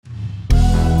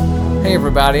Hey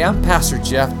everybody, I'm Pastor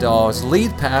Jeff Dawes,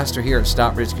 lead pastor here at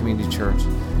Stockbridge Community Church.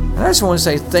 And I just want to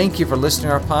say thank you for listening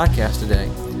to our podcast today.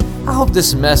 I hope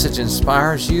this message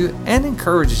inspires you and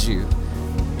encourages you.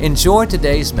 Enjoy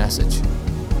today's message.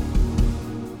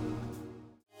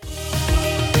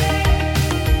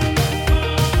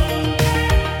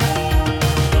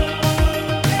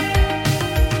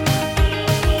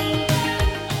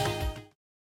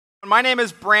 My name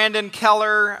is Brandon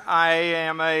Keller. I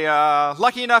am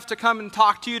lucky enough to come and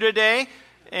talk to you today,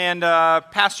 and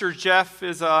Pastor Jeff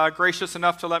is gracious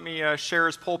enough to let me share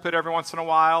his pulpit every once in a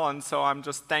while, and so I'm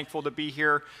just thankful to be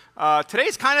here.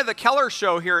 Today's kind of the Keller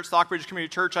show here at Stockbridge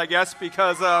Community Church, I guess,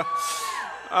 because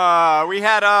we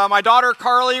had my daughter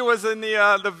Carly was in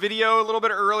the video a little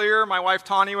bit earlier. My wife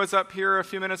Tawny was up here a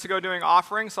few minutes ago doing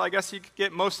offerings, so I guess you could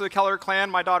get most of the Keller clan.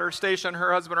 My daughter Stacia and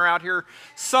her husband are out here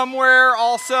somewhere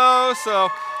also. So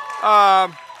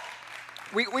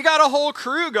we got a whole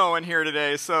crew going here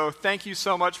today, so thank you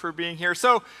so much for being here.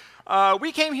 So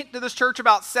we came to this church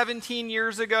about 17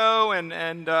 years ago,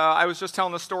 and I was just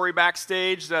telling the story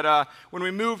backstage that when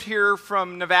we moved here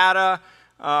from Nevada,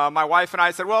 my wife and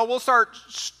I said, well, we'll start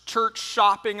church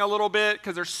shopping a little bit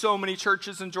because there's so many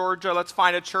churches in Georgia. Let's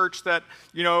find a church that,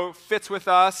 fits with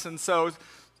us. And so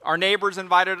our neighbors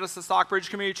invited us to Stockbridge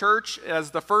Community Church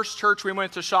as the first church we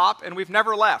went to shop, and we've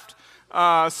never left.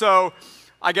 So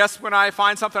I guess when I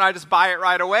find something, I just buy it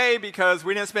right away because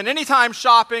we didn't spend any time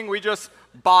shopping. We just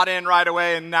bought in right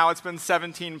away, and now it's been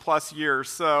 17 plus years.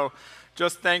 So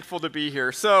just thankful to be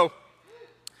here. So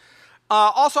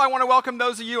also, I want to welcome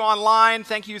those of you online.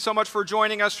 Thank you so much for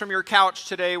joining us from your couch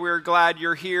today. We're glad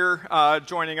you're here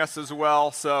joining us as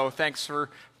well. So thanks for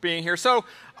being here. So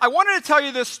I wanted to tell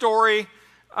you this story.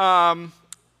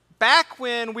 Back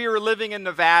when we were living in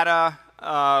Nevada,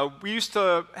 we used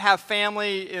to have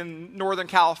family in Northern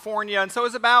California. And so it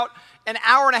was about an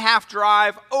hour and a half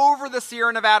drive over the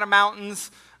Sierra Nevada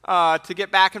mountains to get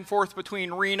back and forth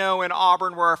between Reno and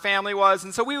Auburn where our family was.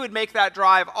 And so we would make that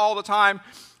drive all the time.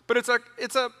 But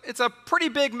it's a pretty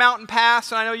big mountain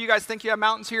pass, and I know you guys think you have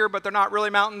mountains here, but they're not really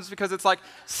mountains because it's like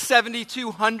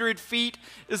 7,200 feet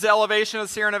is the elevation of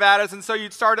the Sierra Nevadas, and so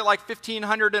you'd start at like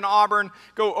 1,500 in Auburn,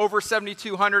 go over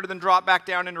 7,200, and then drop back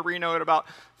down into Reno at about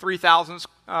 3,000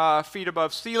 feet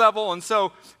above sea level, and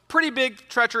so pretty big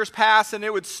treacherous pass, and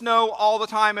it would snow all the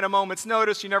time at a moment's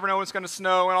notice. You never know when it's going to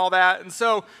snow and all that, and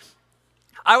so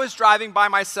I was driving by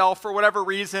myself for whatever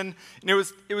reason, and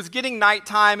it was getting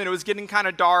nighttime, and it was getting kind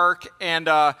of dark, and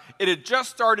it had just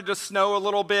started to snow a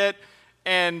little bit,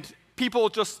 and people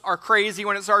just are crazy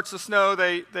when it starts to snow.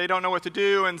 They don't know what to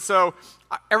do, and so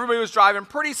everybody was driving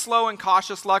pretty slow and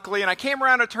cautious, luckily, and I came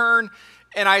around a turn,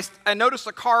 and I noticed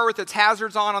a car with its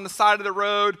hazards on the side of the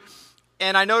road,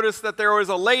 and I noticed that there was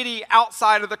a lady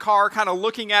outside of the car kind of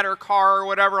looking at her car or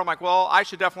whatever. I'm like, well, I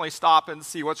should definitely stop and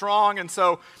see what's wrong, and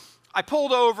so I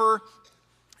pulled over,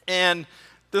 and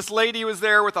this lady was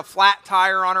there with a flat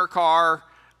tire on her car.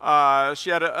 She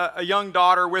had a young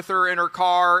daughter with her in her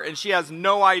car, and she has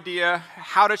no idea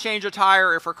how to change a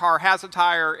tire, if her car has a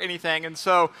tire, or anything. And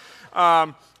so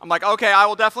I'm like, okay, I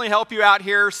will definitely help you out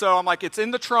here. So I'm like, it's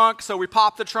in the trunk. So we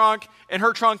pop the trunk, and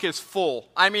her trunk is full.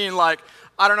 I mean, like,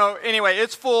 I don't know. Anyway,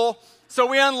 it's full. So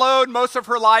we unload most of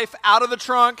her life out of the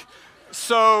trunk.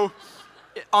 So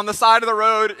on the side of the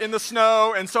road in the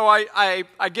snow, and so I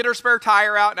get her spare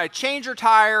tire out, and I change her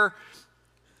tire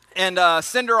and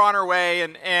send her on her way,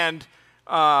 and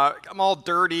I'm all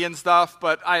dirty and stuff,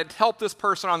 but I had helped this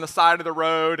person on the side of the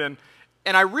road, and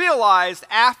I realized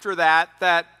after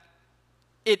that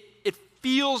it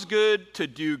feels good to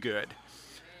do good.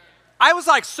 I was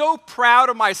like so proud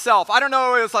of myself. I don't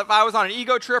know if I was on an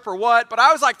ego trip or what, but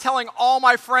I was like telling all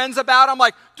my friends about it. I'm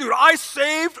like, dude, I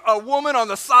saved a woman on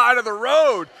the side of the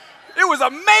road. It was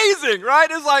amazing, right?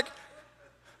 It's like,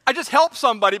 I just helped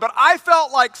somebody, but I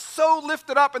felt like so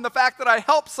lifted up in the fact that I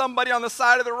helped somebody on the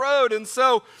side of the road. And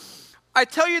so I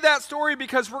tell you that story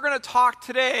because we're going to talk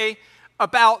today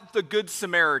about the Good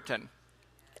Samaritan.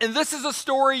 And this is a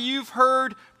story you've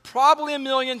heard probably a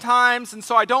million times, and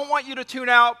so I don't want you to tune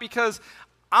out because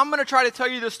I'm going to try to tell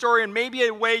you this story in maybe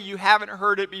a way you haven't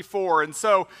heard it before. And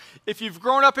so if you've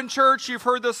grown up in church, you've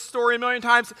heard this story a million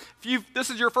times. If this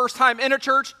is your first time in a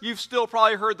church, you've still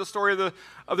probably heard the story of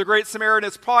the Great Samaritan.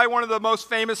 It's probably one of the most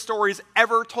famous stories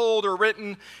ever told or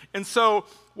written. And so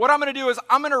what I'm going to do is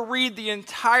I'm going to read the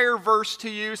entire verse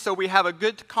to you so we have a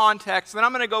good context. Then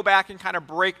I'm going to go back and kind of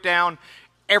break down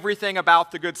everything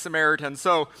about the Good Samaritan.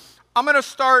 So I'm going to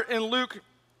start in Luke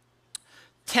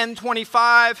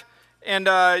 10:25,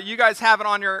 and you guys have it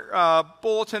on your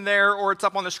bulletin there, or it's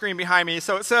up on the screen behind me.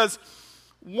 So it says,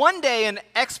 One day, an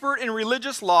expert in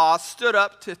religious law stood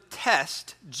up to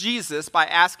test Jesus by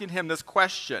asking him this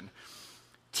question: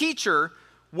 "Teacher,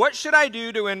 what should I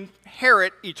do to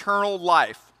inherit eternal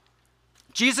life?"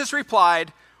 Jesus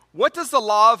replied, "What does the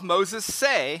law of Moses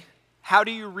say? How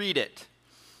do you read it?"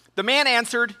 The man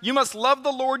answered, "You must love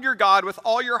the Lord your God with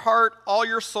all your heart, all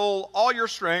your soul, all your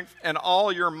strength, and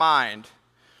all your mind,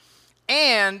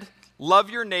 and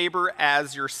love your neighbor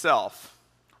as yourself."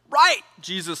 "Right,"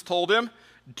 Jesus told him.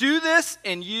 "Do this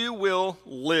and you will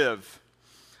live."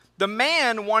 The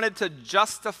man wanted to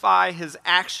justify his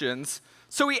actions,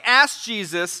 so he asked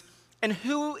Jesus, "And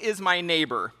who is my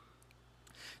neighbor?"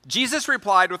 Jesus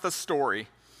replied with a story.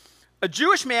 A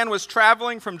Jewish man was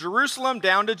traveling from Jerusalem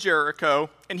down to Jericho,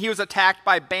 and he was attacked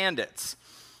by bandits.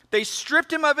 They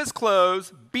stripped him of his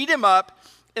clothes, beat him up,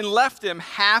 and left him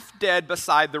half dead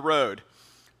beside the road.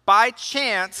 By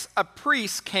chance, a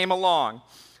priest came along.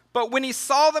 But when he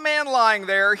saw the man lying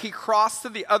there, he crossed to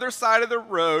the other side of the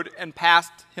road and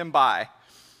passed him by.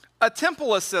 A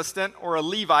temple assistant, or a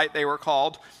Levite they were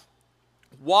called,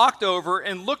 walked over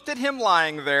and looked at him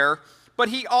lying there, but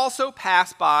he also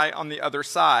passed by on the other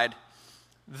side.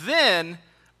 Then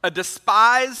a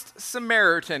despised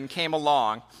Samaritan came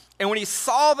along, and when he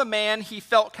saw the man, he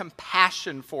felt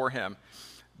compassion for him.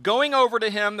 Going over to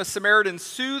him, the Samaritan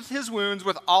soothed his wounds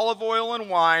with olive oil and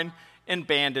wine and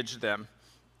bandaged them.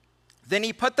 Then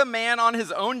he put the man on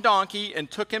his own donkey and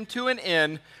took him to an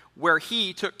inn where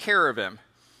he took care of him.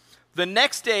 The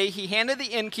next day he handed the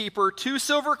innkeeper 2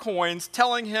 silver coins,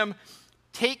 telling him,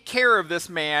 "Take care of this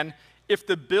man. If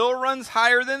the bill runs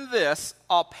higher than this,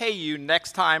 I'll pay you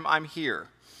next time I'm here."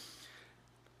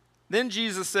 Then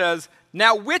Jesus says,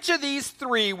 "Now which of these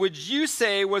 3 would you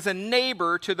say was a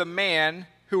neighbor to the man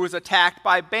who was attacked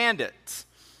by bandits?"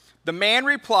 The man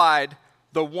replied,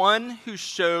 "The one who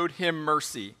showed him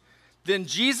mercy." Then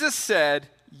Jesus said,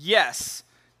 "Yes,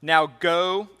 now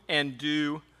go and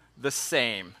do the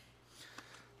same."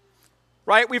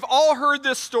 Right? We've all heard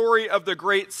this story of the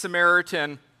Great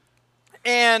Samaritan.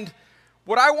 And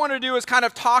what I want to do is kind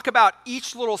of talk about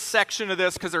each little section of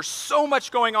this, because there's so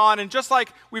much going on. And just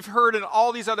like we've heard in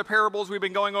all these other parables we've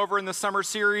been going over in the summer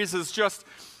series, is just,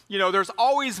 there's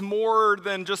always more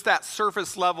than just that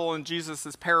surface level in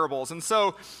Jesus' parables. And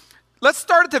so let's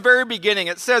start at the very beginning.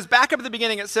 It says, back up at the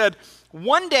beginning, it said,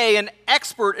 one day an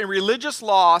expert in religious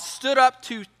law stood up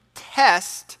to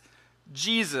test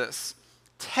Jesus.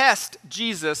 Test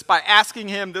Jesus by asking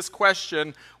him this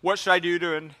question: what should I do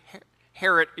to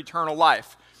inherit eternal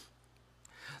life?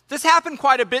 This happened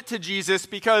quite a bit to Jesus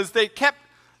because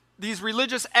these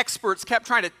religious experts kept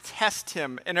trying to test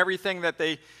him in everything that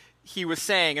he was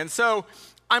saying. And so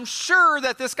I'm sure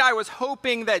that this guy was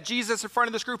hoping that Jesus in front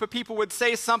of this group of people would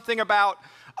say something about,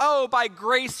 "Oh, by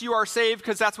grace you are saved,"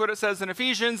 because that's what it says in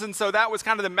Ephesians. And so that was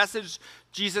kind of the message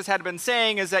Jesus had been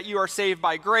saying, is that you are saved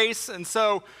by grace. And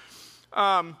so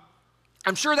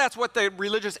I'm sure that's what the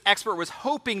religious expert was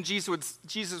hoping Jesus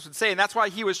would say, and that's why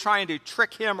he was trying to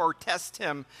trick him or test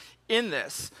him in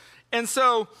this. And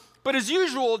so, but as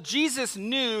usual, Jesus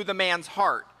knew the man's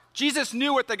heart. Jesus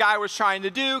knew what the guy was trying to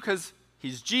do because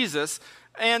he's Jesus.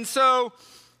 And so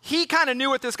he kind of knew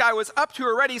what this guy was up to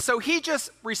already, so he just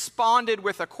responded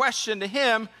with a question to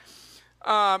him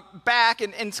back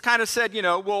and kind of said,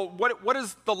 well, what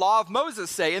does the law of Moses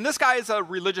say? And this guy is a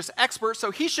religious expert, so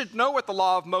he should know what the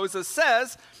law of Moses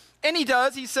says. And he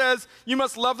does. He says, "You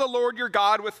must love the Lord your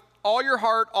God with all your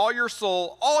heart, all your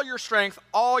soul, all your strength,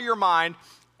 all your mind,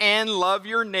 and love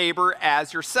your neighbor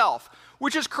as yourself,"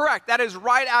 which is correct. That is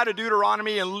right out of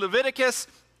Deuteronomy and Leviticus.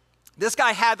 This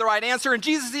guy had the right answer, and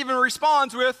Jesus even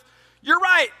responds with, "You're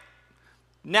right.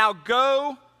 Now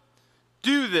go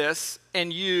do this,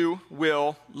 and you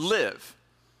will live."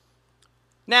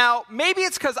 Now, maybe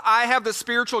it's because I have the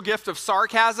spiritual gift of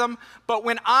sarcasm, but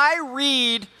when I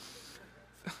read,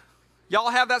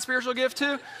 y'all have that spiritual gift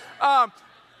too?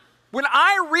 When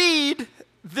I read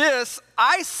this,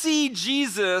 I see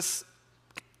Jesus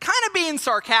kind of being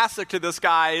sarcastic to this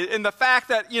guy in the fact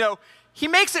that, he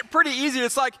makes it pretty easy.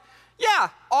 It's like, yeah,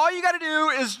 all you got to do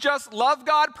is just love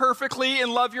God perfectly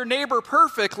and love your neighbor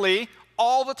perfectly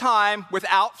all the time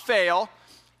without fail,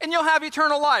 and you'll have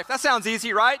eternal life. That sounds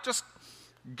easy, right? Just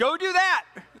go do that.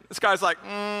 This guy's like,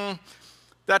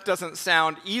 that doesn't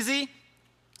sound easy.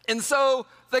 And so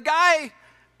the guy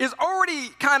is already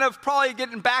kind of probably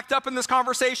getting backed up in this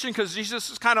conversation because Jesus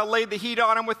just kind of laid the heat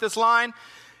on him with this line.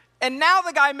 And now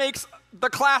the guy makes the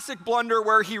classic blunder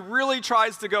where he really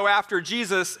tries to go after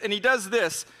Jesus, and he does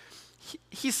this.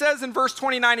 He says in verse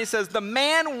 29, he says, "The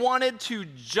man wanted to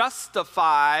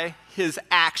justify his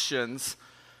actions,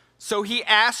 so he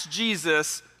asked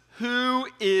Jesus, who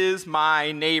is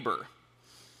my neighbor?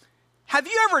 Have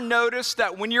you ever noticed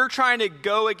that when you're trying to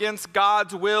go against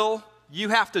God's will, you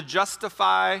have to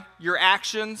justify your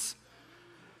actions?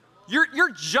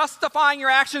 You're justifying your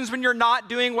actions when you're not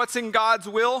doing what's in God's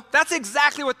will. That's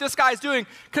exactly what this guy's doing.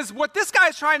 Because what this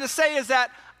guy's trying to say is that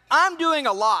I'm doing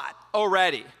a lot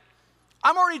already.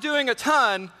 I'm already doing a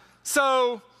ton.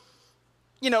 So,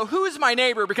 who is my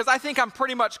neighbor? Because I think I'm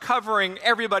pretty much covering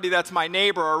everybody that's my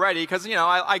neighbor already. Because,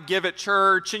 I give at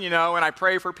church and I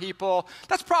pray for people.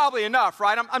 That's probably enough,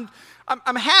 right?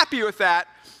 I'm happy with that.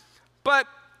 But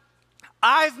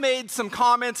I've made some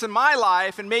comments in my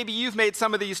life, and maybe you've made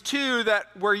some of these too, that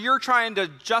where you're trying to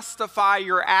justify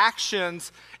your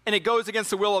actions and it goes against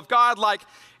the will of God, like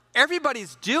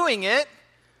everybody's doing it,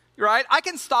 right? I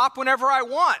can stop whenever I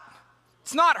want.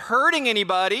 It's not hurting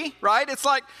anybody, right? It's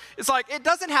like it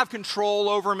doesn't have control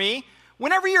over me.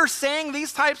 Whenever you're saying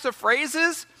these types of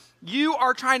phrases, you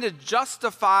are trying to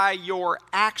justify your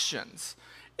actions.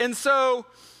 And so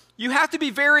you have to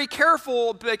be very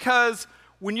careful, because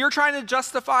when you're trying to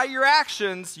justify your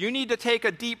actions, you need to take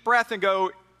a deep breath and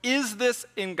go, is this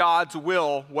in God's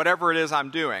will, whatever it is I'm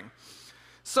doing?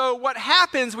 So what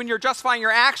happens when you're justifying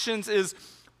your actions is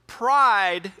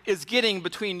pride is getting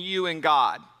between you and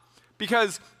God.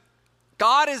 Because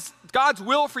God's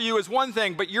will for you is one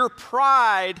thing, but your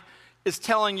pride is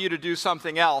telling you to do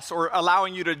something else or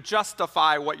allowing you to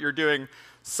justify what you're doing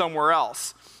somewhere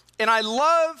else. And I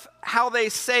love how they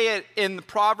say it in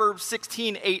Proverbs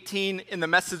 16:18 in the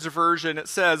Message version. It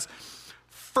says,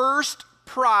 first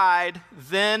pride,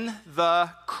 then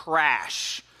the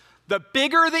crash. The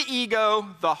bigger the ego,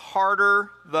 the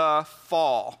harder the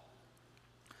fall.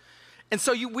 And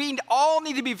so we all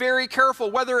need to be very careful,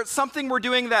 whether it's something we're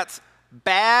doing that's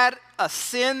bad, a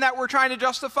sin that we're trying to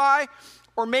justify,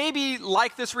 or maybe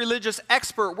like this religious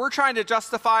expert, we're trying to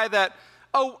justify that,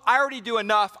 oh, I already do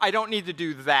enough, I don't need to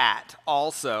do that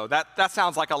also. That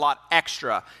sounds like a lot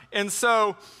extra. And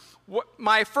so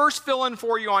my first fill-in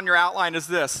for you on your outline is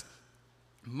this.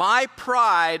 My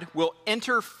pride will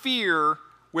interfere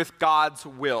with God's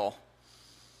will.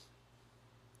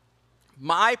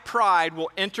 My pride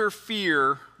will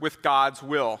interfere with God's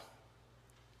will.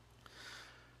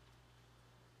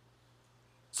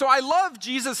 So I love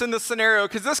Jesus in this scenario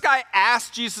because this guy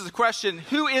asked Jesus a question,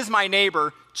 who is my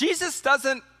neighbor? Jesus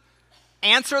doesn't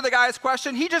answer the guy's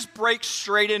question. He just breaks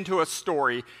straight into a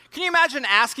story. Can you imagine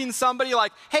asking somebody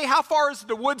like, hey, how far is it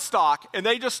to Woodstock? And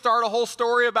they just start a whole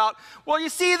story about, well, you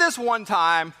see, this one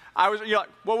time, you're like,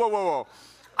 whoa.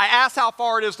 I asked how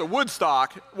far it is to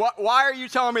Woodstock. Why are you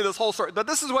telling me this whole story? But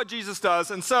this is what Jesus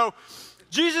does. And so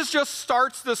Jesus just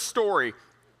starts this story.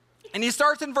 And he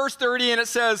starts in verse 30 and it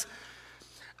says,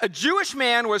 a Jewish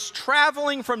man was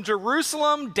traveling from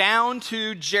Jerusalem down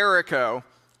to Jericho,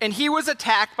 and he was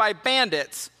attacked by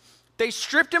bandits. They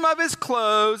stripped him of his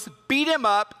clothes, beat him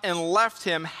up, and left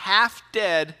him half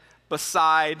dead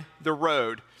beside the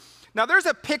road. Now, there's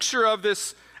a picture of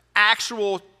this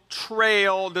actual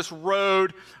trail, this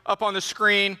road up on the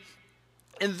screen.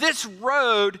 And this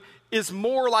road is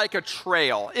more like a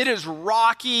trail. It is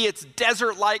rocky, it's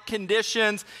desert-like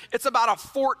conditions. It's about a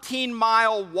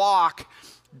 14-mile walk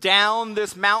down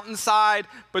this mountainside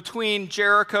between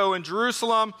Jericho and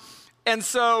Jerusalem. And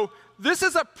so this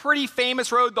is a pretty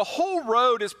famous road. The whole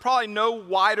road is probably no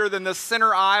wider than the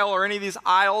center aisle or any of these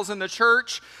aisles in the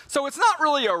church. So it's not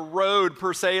really a road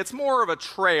per se. It's more of a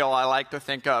trail, I like to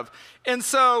think of. And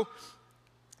so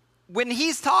when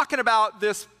he's talking about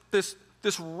this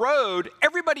road,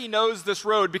 everybody knows this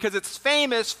road because it's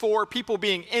famous for people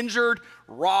being injured,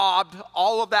 robbed,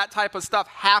 all of that type of stuff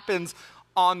happens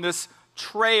on this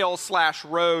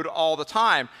trail/road all the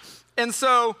time. And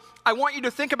so I want you to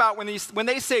think about when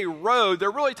they say road, they're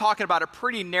really talking about a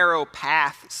pretty narrow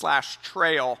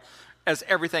path/trail as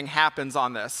everything happens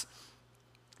on this.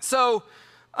 So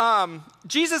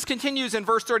Jesus continues in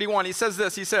verse 31. He says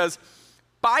this, he says,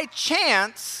 by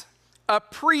chance, a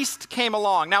priest came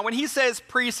along. Now, when he says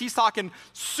priest, he's talking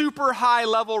super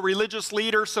high-level religious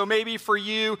leader. So maybe for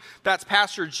you, that's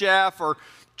Pastor Jeff or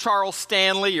Charles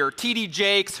Stanley or T.D.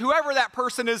 Jakes, whoever that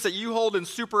person is that you hold in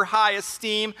super high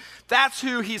esteem, that's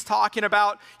who he's talking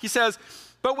about. He says,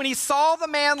 but when he saw the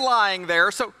man lying there,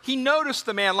 so he noticed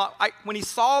the man, when he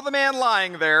saw the man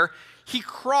lying there, he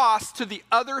crossed to the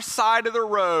other side of the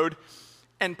road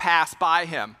and passed by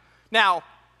him. Now,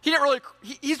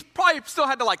 he's probably still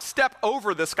had to step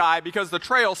over this guy because the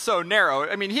trail's so narrow.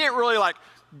 I mean, he didn't really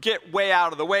get way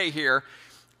out of the way here.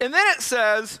 And then it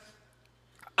says,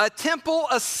 a temple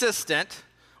assistant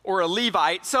or a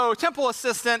Levite. So temple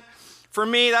assistant, For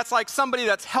me, that's like somebody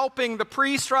that's helping the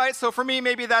priest, right? So for me,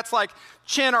 maybe that's like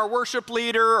Chin, our worship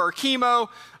leader, or Chemo,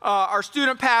 our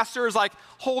student pastors, like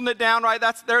holding it down, right?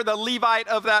 They're the Levite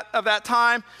of that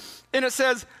time. And it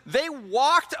says, they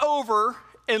walked over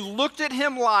and looked at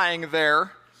him lying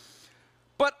there,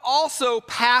 but also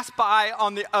passed by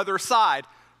on the other side.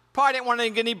 Probably didn't want to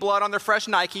get any blood on their fresh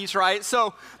Nikes, right?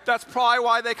 So that's probably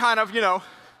why they kind of,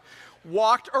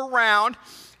 walked around.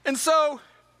 And so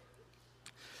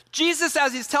Jesus,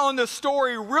 as he's telling this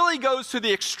story, really goes to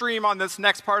the extreme on this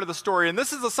next part of the story. And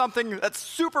this is something that's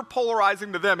super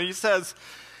polarizing to them. And he says,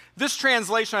 this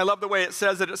translation, I love the way it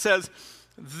says it. It says,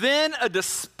 then a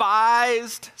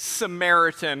despised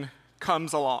Samaritan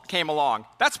came along.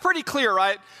 That's pretty clear,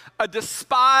 right? A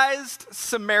despised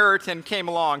Samaritan came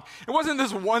along. It wasn't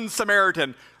this one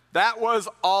Samaritan. That was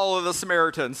all of the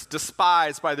Samaritans,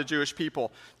 despised by the Jewish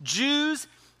people. Jews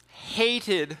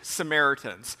hated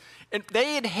Samaritans. And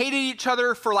they had hated each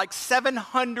other for like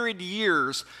 700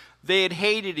 years. They had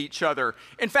hated each other.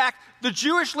 In fact, the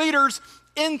Jewish leaders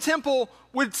in temple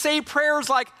would say prayers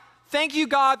like, thank you,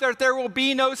 God, that there will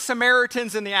be no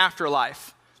Samaritans in the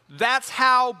afterlife. That's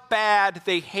how bad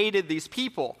they hated these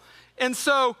people. And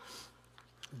so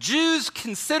Jews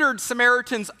considered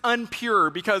Samaritans impure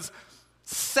because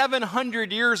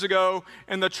 700 years ago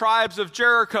in the tribes of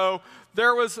Jericho,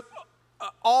 there was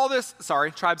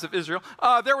tribes of Israel.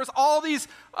 There was all these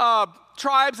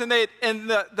tribes, and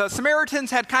the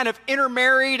Samaritans had kind of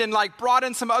intermarried and like brought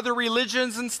in some other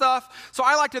religions and stuff. So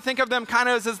I like to think of them kind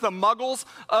of as the Muggles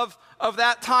of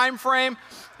that time frame.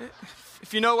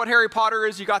 If you know what Harry Potter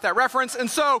is, you got that reference. And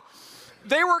so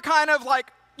they were kind of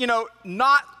like,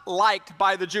 not liked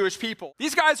by the Jewish people.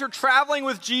 These guys are traveling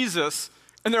with Jesus,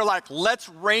 and they're like, let's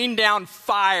rain down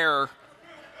fire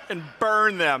and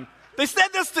burn them. They said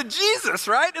this to Jesus,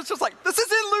 right? It's just like, this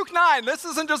is in Luke 9. This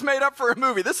isn't just made up for a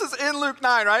movie. This is in Luke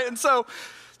 9, right? And so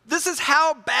this is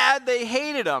how bad they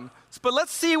hated him. But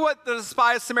let's see what the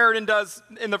despised Samaritan does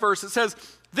in the verse. It says,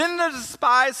 then the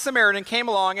despised Samaritan came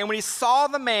along, and when he saw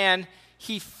the man,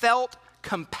 he felt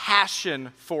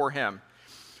compassion for him.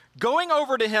 Going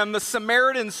over to him, the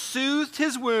Samaritan soothed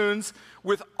his wounds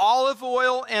with olive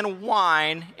oil and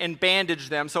wine and bandaged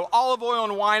them. So olive oil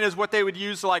and wine is what they would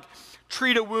use to like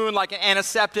treat a wound like an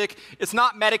antiseptic. It's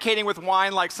not medicating with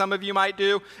wine like some of you might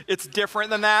do. It's different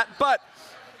than that. But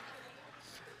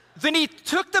then he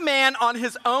took the man on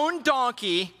his own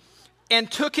donkey and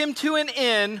took him to an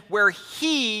inn where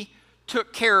he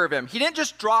took care of him. He didn't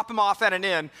just drop him off at an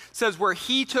inn. It says where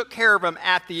he took care of him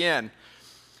at the inn.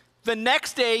 The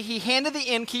next day, he handed the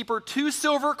innkeeper 2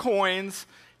 silver coins,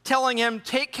 telling him,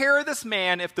 take care of this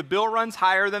man. If the bill runs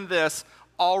higher than this,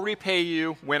 I'll repay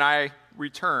you when I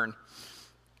return.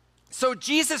 So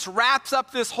Jesus wraps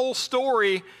up this whole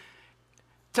story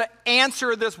to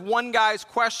answer this one guy's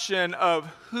question of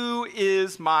who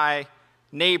is my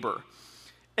neighbor?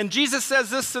 And Jesus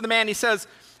says this to the man. He says,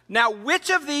 now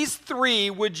which of these 3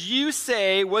 would you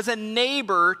say was a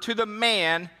neighbor to the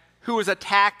man who was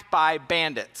attacked by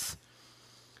bandits?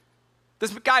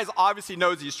 This guy obviously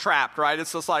knows he's trapped, right?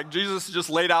 It's just like Jesus just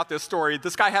laid out this story.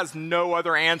 This guy has no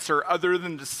other answer other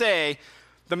than to say,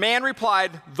 the man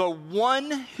replied, the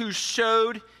one who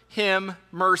showed him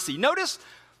mercy. Notice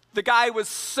the guy was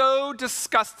so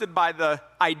disgusted by the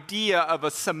idea of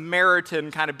a Samaritan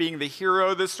kind of being the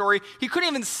hero of this story. He couldn't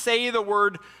even say the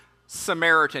word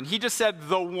Samaritan. He just said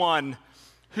the one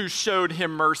who showed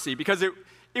him mercy because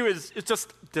it's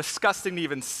just disgusting to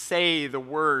even say the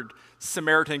word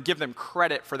Samaritan, give them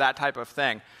credit for that type of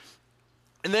thing.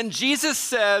 And then Jesus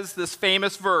says this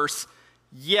famous verse,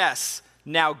 yes,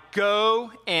 now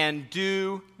go and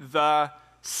do the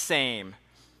same.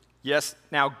 Yes,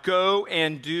 now go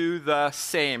and do the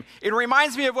same. It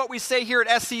reminds me of what we say here at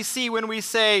SCC when we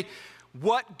say,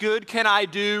 what good can I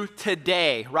do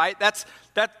today, right? That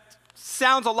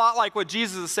sounds a lot like what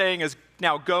Jesus is saying is,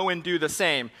 now go and do the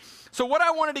same. So what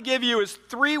I wanted to give you is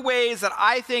 3 ways that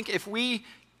I think if we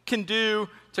can do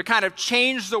to kind of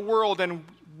change the world and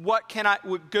what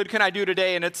good can I do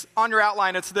today? And it's on your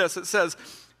outline, it's this. It says,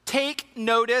 take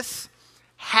notice,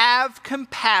 have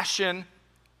compassion,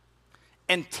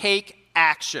 and take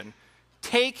action.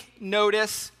 Take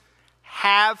notice,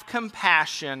 have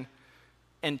compassion,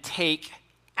 and take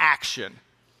action.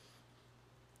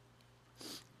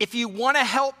 If you want to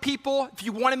help people, if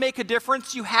you want to make a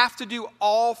difference, you have to do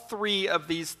all 3 of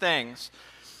these things.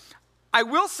 I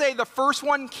will say the first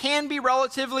one can be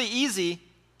relatively easy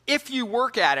if you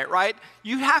work at it, right?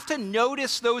 You have to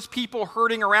notice those people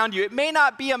hurting around you. It may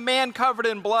not be a man covered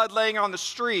in blood laying on the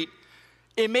street.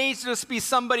 It may just be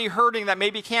somebody hurting that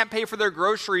maybe can't pay for their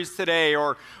groceries today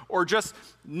or just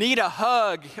need a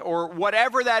hug or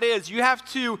whatever that is. You have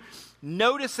to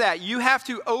notice that. You have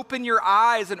to open your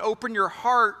eyes and open your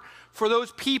heart for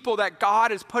those people that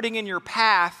God is putting in your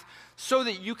path so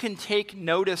that you can take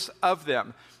notice of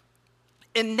them.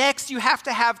 And next, you have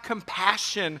to have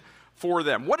compassion for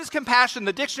them. What is compassion?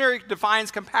 The dictionary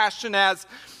defines compassion as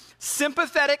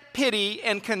sympathetic pity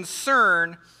and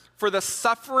concern for the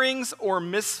sufferings or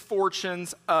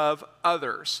misfortunes of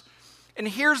others. And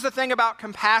here's the thing about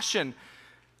compassion.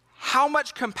 How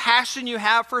much compassion you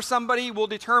have for somebody will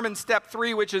determine step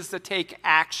 3, which is to take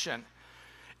action.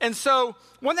 And so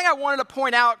one thing I wanted to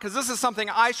point out, because this is something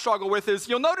I struggle with, is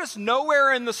you'll notice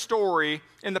nowhere in the story,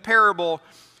 in the parable,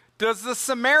 does the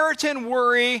Samaritan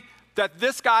worry that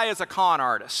this guy is a con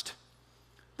artist.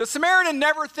 The Samaritan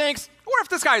never thinks, what if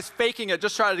this guy's faking it,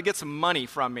 just trying to get some money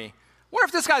from me? What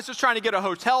if this guy's just trying to get a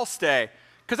hotel stay?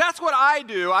 Because that's what I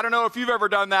do. I don't know if you've ever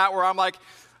done that, where I'm like,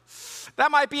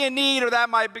 that might be a need, or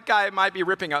guy might be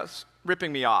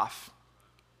ripping me off.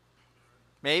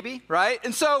 Maybe, right?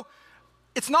 And so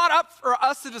it's not up for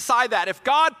us to decide that. If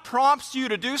God prompts you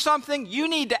to do something, you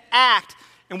need to act.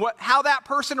 And how that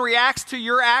person reacts to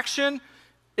your action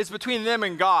is between them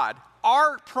and God.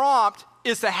 Our prompt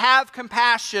is to have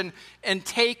compassion and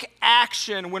take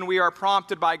action when we are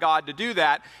prompted by God to do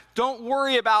that. Don't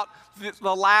worry about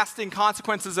the lasting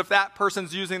consequences if that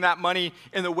person's using that money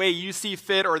in the way you see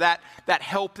fit, or that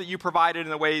help that you provided in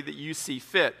the way that you see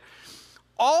fit.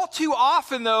 All too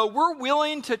often, though, we're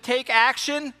willing to take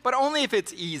action, but only if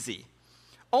it's easy.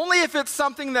 Only if it's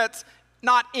something that's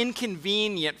not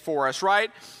inconvenient for us, right?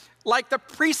 Like the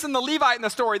priest and the Levite in the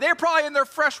story. They're probably in their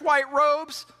fresh white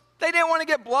robes. They didn't want to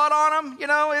get blood on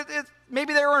them.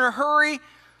 Maybe they were in a hurry.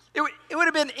 It would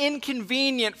have been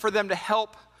inconvenient for them to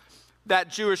help that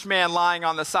Jewish man lying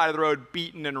on the side of the road,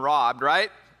 beaten and robbed,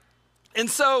 right? And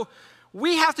so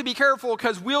we have to be careful,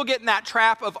 because we'll get in that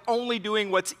trap of only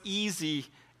doing what's easy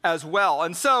as well.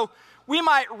 And so we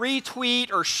might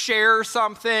retweet or share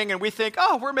something, and we think,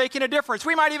 oh, we're making a difference.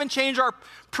 We might even change our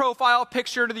profile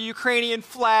picture to the Ukrainian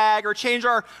flag, or change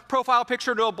our profile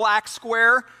picture to a black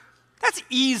square. That's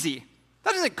easy.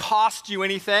 That doesn't cost you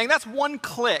anything. That's one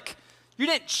click. You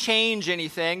didn't change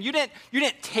anything. You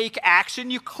didn't take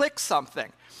action. You click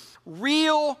something.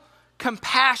 Real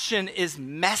compassion is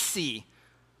messy.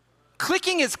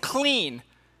 Clicking is clean.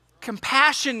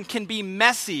 Compassion can be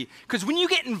messy, because when you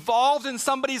get involved in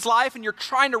somebody's life and you're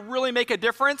trying to really make a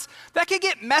difference, that can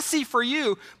get messy for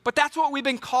you, but that's what we've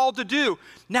been called to do.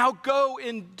 Now go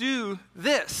and do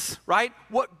this, right?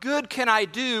 What good can I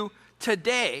do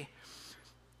today?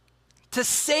 To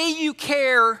say you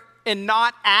care and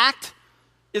not act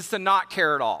is to not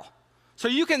care at all. So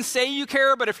you can say you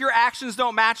care, but if your actions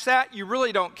don't match that, you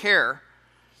really don't care.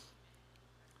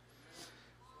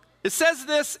 It says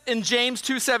this in James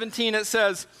 2:17. It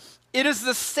says, it is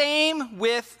the same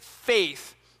with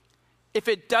faith. If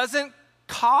it doesn't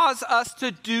cause us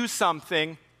to do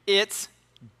something, it's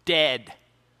dead.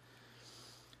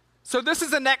 So this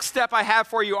is the next step I have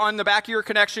for you. On the back of your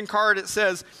connection card, it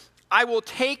says, I will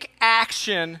take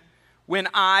action when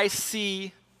I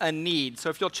see a need. So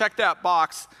if you'll check that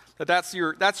box, that's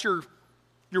your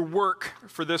work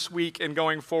for this week and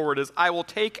going forward, is I will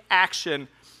take action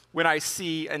when I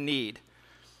see a need.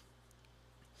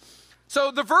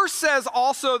 So the verse says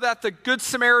also that the Good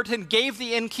Samaritan gave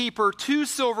the innkeeper 2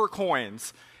 silver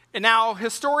coins. And now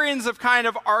historians have kind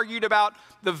of argued about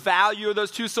the value of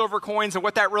those 2 silver coins and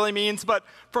what that really means. But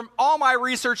from all my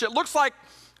research, it looks like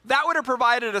that would have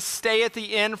provided a stay at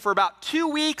the inn for about 2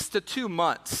 weeks to 2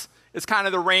 months. Is kind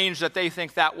of the range that they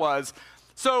think that was.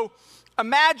 So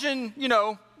imagine,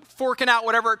 forking out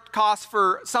whatever it costs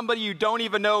for somebody you don't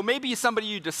even know, maybe somebody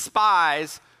you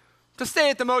despise, to stay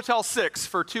at the Motel 6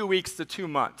 for 2 weeks to 2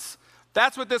 months.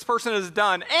 That's what this person has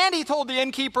done. And he told the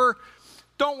innkeeper,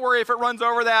 don't worry, if it runs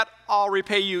over that, I'll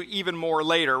repay you even more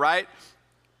later, right?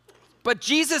 But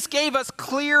Jesus gave us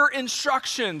clear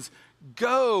instructions.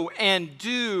 Go and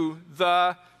do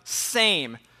the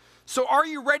same. So are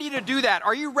you ready to do that?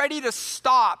 Are you ready to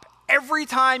stop every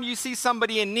time you see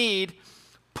somebody in need,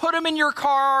 put them in your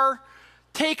car,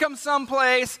 take them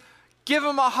someplace, give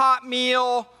them a hot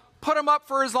meal, put them up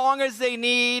for as long as they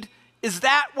need? Is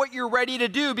that what you're ready to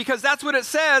do? Because that's what it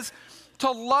says,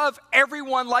 to love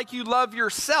everyone like you love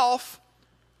yourself.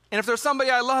 And if there's somebody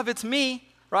I love, it's me,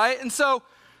 right? And so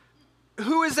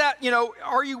who is that?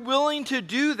 Are you willing to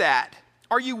do that?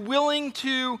 Are you willing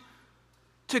to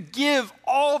give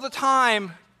all the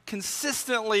time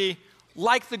consistently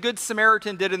like the Good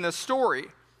Samaritan did in this story?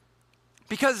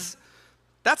 Because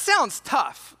that sounds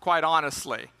tough, quite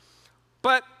honestly.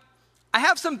 But I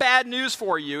have some bad news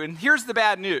for you, and here's the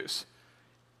bad news.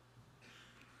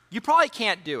 You probably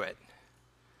can't do it.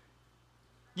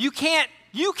 You can't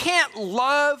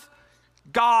love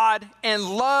God and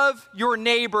love your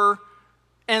neighbor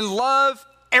and love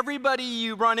everybody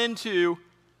you run into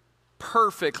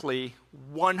perfectly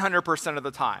 100% of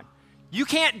the time. You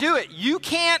can't do it. You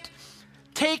can't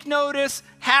take notice,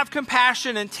 have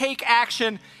compassion, and take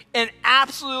action in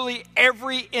absolutely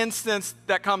every instance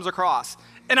that comes across.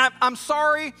 And I'm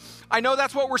sorry, I know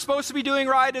that's what we're supposed to be doing,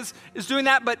 right, is doing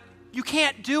that, but you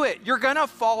can't do it. You're gonna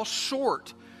fall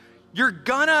short. You're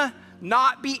gonna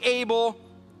not be able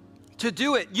to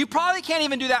do it. You probably can't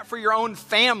even do that for your own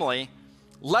family,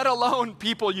 let alone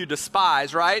people you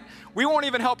despise, right? We won't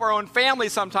even help our own family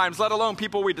sometimes, let alone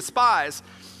people we despise.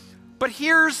 But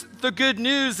here's the good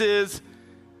news is,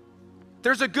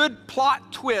 there's a good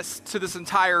plot twist to this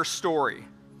entire story.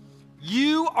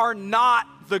 You are not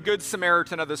the Good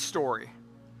Samaritan of this story.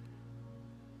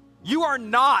 You are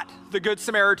not the Good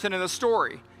Samaritan in the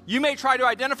story. You may try to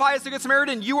identify as the Good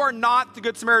Samaritan. You are not the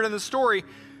Good Samaritan in the story.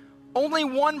 Only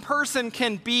one person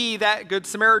can be that Good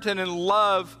Samaritan and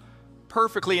love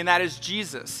perfectly, and that is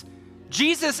Jesus.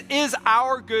 Jesus is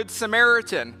our Good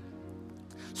Samaritan.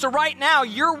 So right now,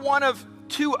 you're one of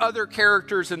two other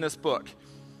characters in this book.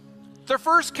 The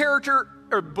first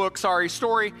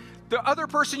story, the other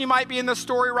person you might be in the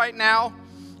story right now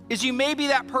is you may be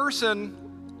that person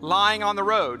lying on the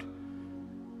road.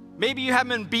 Maybe you haven't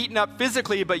been beaten up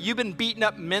physically, but you've been beaten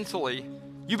up mentally.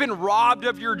 You've been robbed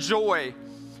of your joy.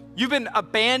 You've been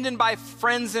abandoned by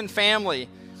friends and family.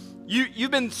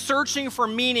 You've been searching for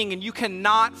meaning, and you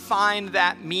cannot find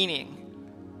that meaning.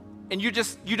 And you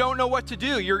don't know what to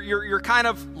do. You're kind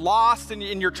of lost, and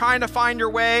you're trying to find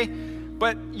your way,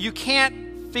 but you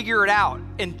can't figure it out.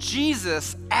 And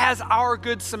Jesus, as our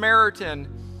Good Samaritan,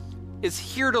 is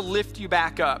here to lift you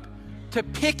back up, to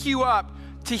pick you up,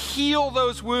 to heal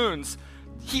those wounds.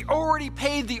 He already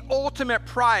paid the ultimate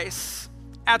price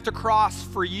at the cross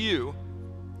for you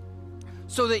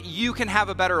so that you can have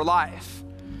a better life.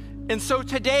 And so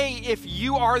today, if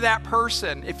you are that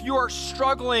person, if you are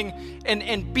struggling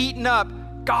and beaten up,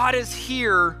 God is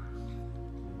here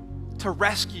to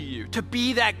rescue you, to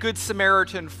be that Good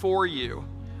Samaritan for you.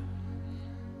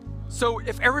 So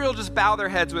if everybody will just bow their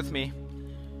heads with me.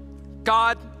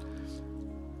 God,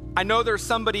 I know there's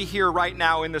somebody here right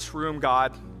now in this room,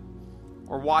 God,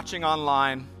 or watching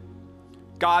online,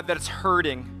 God, that's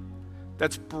hurting,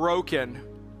 that's broken,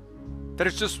 that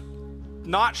is just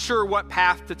not sure what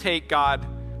path to take, God.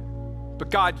 But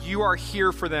God, you are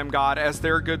here for them, God, as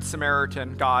their Good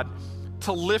Samaritan, God,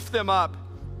 to lift them up,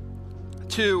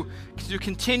 to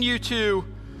continue to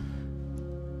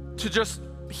just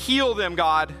heal them,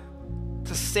 God,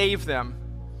 to save them.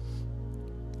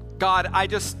 God, I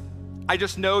just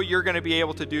know you're going to be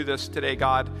able to do this today,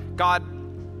 God. God,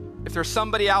 if there's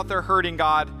somebody out there hurting,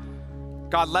 God,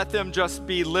 let them just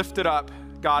be lifted up.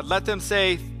 God, let them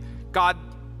say, God,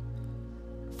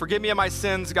 forgive me of my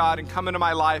sins, God, and come into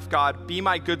my life, God. Be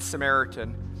my Good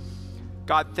Samaritan.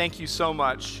 God, thank you so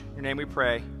much. In your name we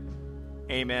pray.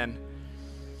 Amen.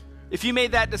 If you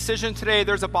made that decision today,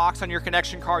 there's a box on your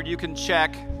connection card you can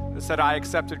check that said, I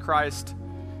accepted Christ.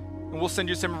 And we'll send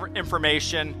you some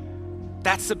information.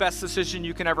 That's the best decision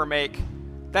you can ever make.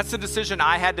 That's the decision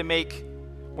I had to make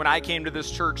when I came to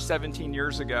this church 17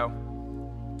 years ago.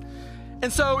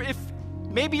 And so if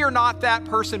maybe you're not that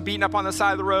person beaten up on the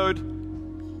side of the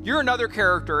road, you're another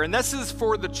character, and this is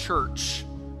for the church,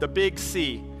 the big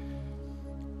C.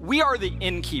 We are the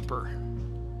innkeeper.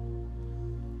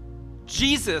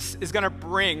 Jesus is going to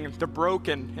bring the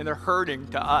broken and the hurting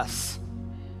to us.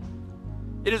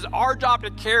 It is our job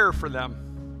to care for them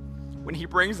when he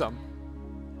brings them.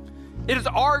 It is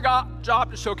our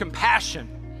job to show compassion.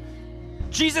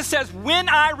 Jesus says, when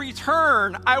I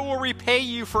return, I will repay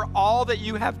you for all that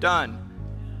you have done.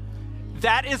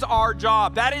 That is our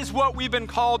job. That is what we've been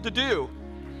called to do.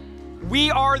 We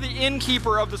are the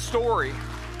innkeeper of the story.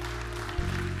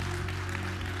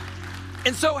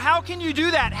 And so how can you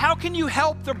do that? How can you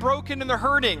help the broken and the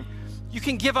hurting? You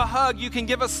can give a hug. You can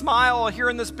give a smile here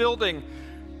in this building.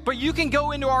 But you can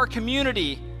go into our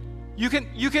community. You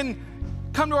can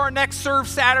come to our next Serve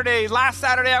Saturday. Last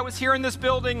Saturday, I was here in this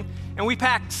building, and we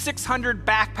packed 600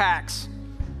 backpacks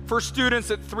for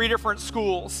students at 3 different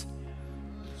schools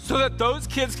so that those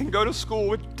kids can go to school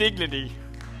with dignity.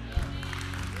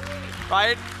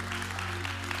 Right?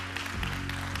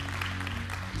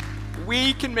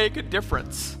 We can make a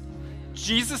difference.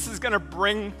 Jesus is going to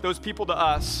bring those people to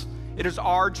us. It is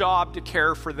our job to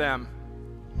care for them.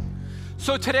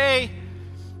 So today,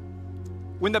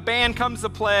 when the band comes to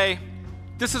play,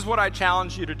 this is what I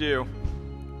challenge you to do.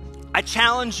 I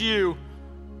challenge you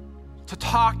to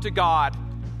talk to God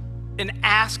and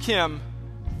ask him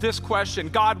this question: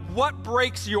 God, what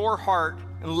breaks your heart,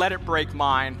 and let it break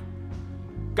mine?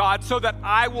 God, so that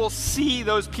I will see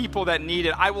those people that need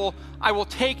it. I will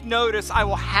take notice. I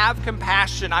will have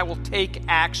compassion. I will take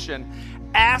action.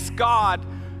 Ask God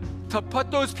to put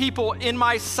those people in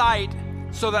my sight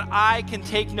so that I can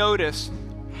take notice,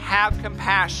 have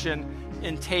compassion,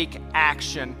 and take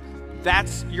action.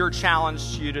 That's your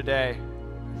challenge to you today.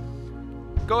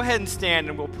 Go ahead and stand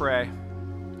and we'll pray.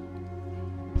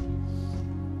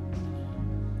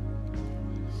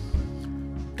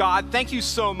 God, thank you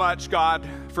so much, God,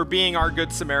 for being our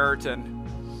Good Samaritan.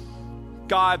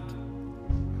 God,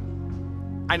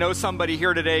 I know somebody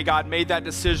here today, God, made that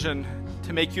decision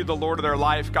to make you the Lord of their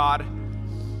life, God.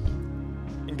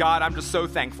 And God, I'm just so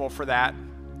thankful for that.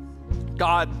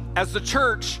 God, as the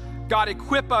church, God,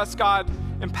 equip us, God,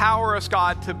 empower us,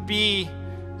 God, to be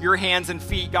your hands and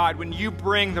feet, God. When you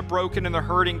bring the broken and the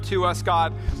hurting to us,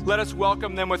 God, let us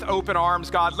welcome them with open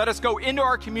arms, God. Let us go into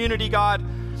our community, God,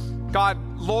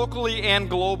 locally and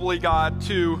globally, God,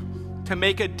 to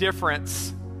make a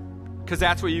difference, because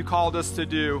that's what you called us to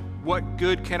do. What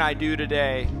good can I do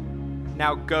today?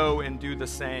 Now go and do the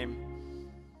same.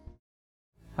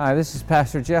 Hi, this is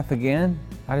Pastor Jeff again.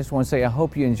 I just want to say I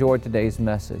hope you enjoyed today's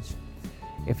message.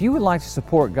 If you would like to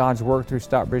support God's work through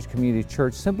Stockbridge Community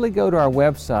Church, simply go to our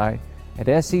website at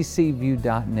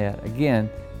sccview.net. Again,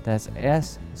 that's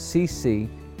sccview.net,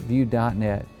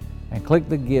 and click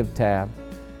the Give tab.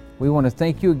 We want to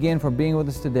thank you again for being with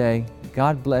us today.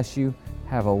 God bless you.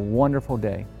 Have a wonderful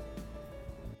day.